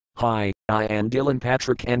Hi, I am Dylan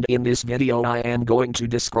Patrick, and in this video I am going to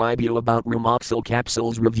describe you about Rumoxil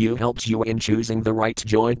Capsules. Review helps you in choosing the right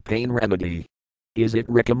joint pain remedy. Is it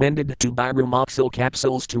recommended to buy Rumoxil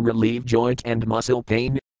Capsules to relieve joint and muscle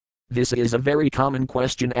pain? This is a very common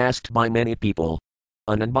question asked by many people.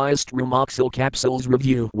 An unbiased Rumoxil Capsules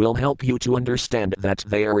review will help you to understand that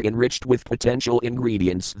they are enriched with potential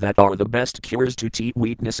ingredients that are the best cures to treat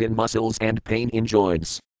weakness in muscles and pain in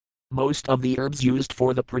joints. Most of the herbs used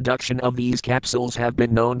for the production of these capsules have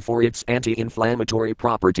been known for its anti-inflammatory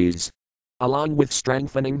properties. Along with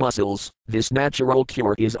strengthening muscles, this natural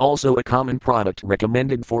cure is also a common product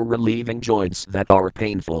recommended for relieving joints that are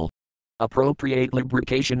painful. Appropriate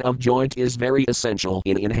lubrication of joint is very essential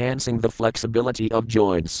in enhancing the flexibility of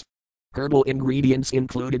joints. Herbal ingredients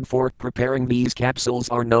included for preparing these capsules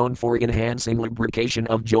are known for enhancing lubrication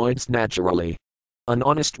of joints naturally. An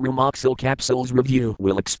honest Rumoxil Capsules review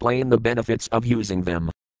will explain the benefits of using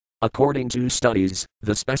them. According to studies,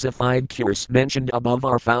 the specified cures mentioned above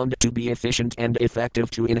are found to be efficient and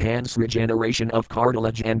effective to enhance regeneration of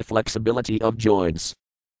cartilage and flexibility of joints.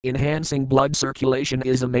 Enhancing blood circulation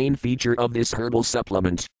is a main feature of this herbal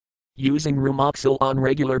supplement. Using Rumoxil on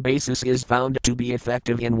regular basis is found to be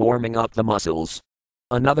effective in warming up the muscles.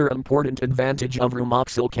 Another important advantage of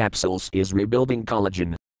Rumoxil capsules is rebuilding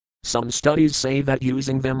collagen. Some studies say that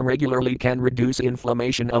using them regularly can reduce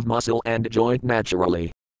inflammation of muscle and joint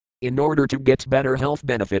naturally. In order to get better health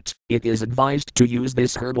benefit, it is advised to use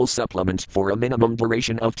this herbal supplement for a minimum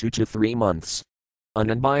duration of 2 to 3 months.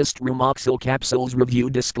 An unbiased Rumoxil Capsules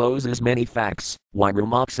review discloses many facts, why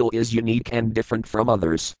Rumoxil is unique and different from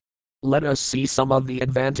others. Let us see some of the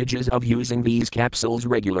advantages of using these capsules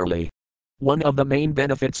regularly. One of the main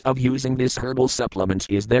benefits of using this herbal supplement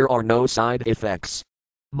is there are no side effects.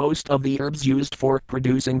 Most of the herbs used for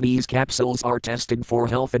producing these capsules are tested for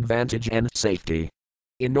health advantage and safety.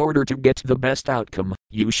 In order to get the best outcome,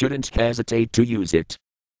 you shouldn't hesitate to use it.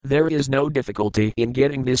 There is no difficulty in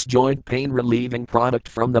getting this joint pain relieving product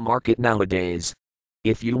from the market nowadays.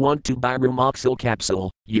 If you want to buy Rumoxil capsule,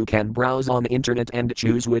 you can browse on the internet and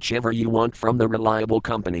choose whichever you want from the reliable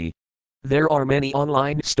company. There are many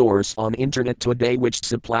online stores on internet today which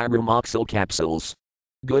supply Rumoxil capsules.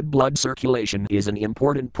 Good blood circulation is an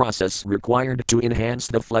important process required to enhance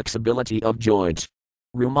the flexibility of joint.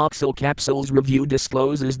 Rumoxil Capsules review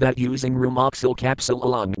discloses that using Rumoxil capsule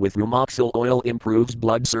along with Rumoxil oil improves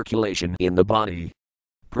blood circulation in the body.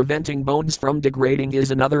 Preventing bones from degrading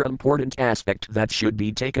is another important aspect that should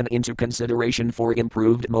be taken into consideration for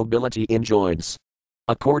improved mobility in joints.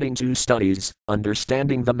 According to studies,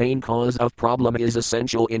 understanding the main cause of problem is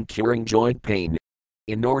essential in curing joint pain.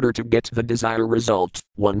 In order to get the desired result,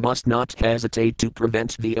 one must not hesitate to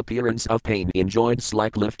prevent the appearance of pain in joints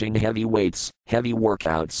like lifting heavy weights, heavy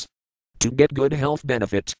workouts. To get good health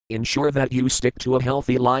benefit, ensure that you stick to a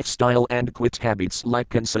healthy lifestyle and quit habits like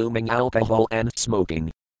consuming alcohol and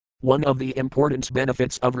smoking. One of the important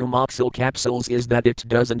benefits of Rumoxil capsules is that it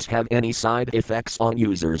doesn't have any side effects on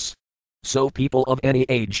users. So people of any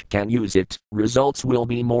age can use it. Results will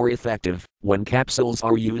be more effective when capsules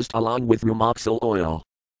are used along with Rumoxil oil.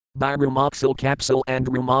 Buy Rumoxil capsule and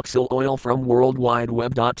Rumoxil oil from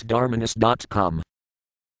worldwideweb.darmanis.com.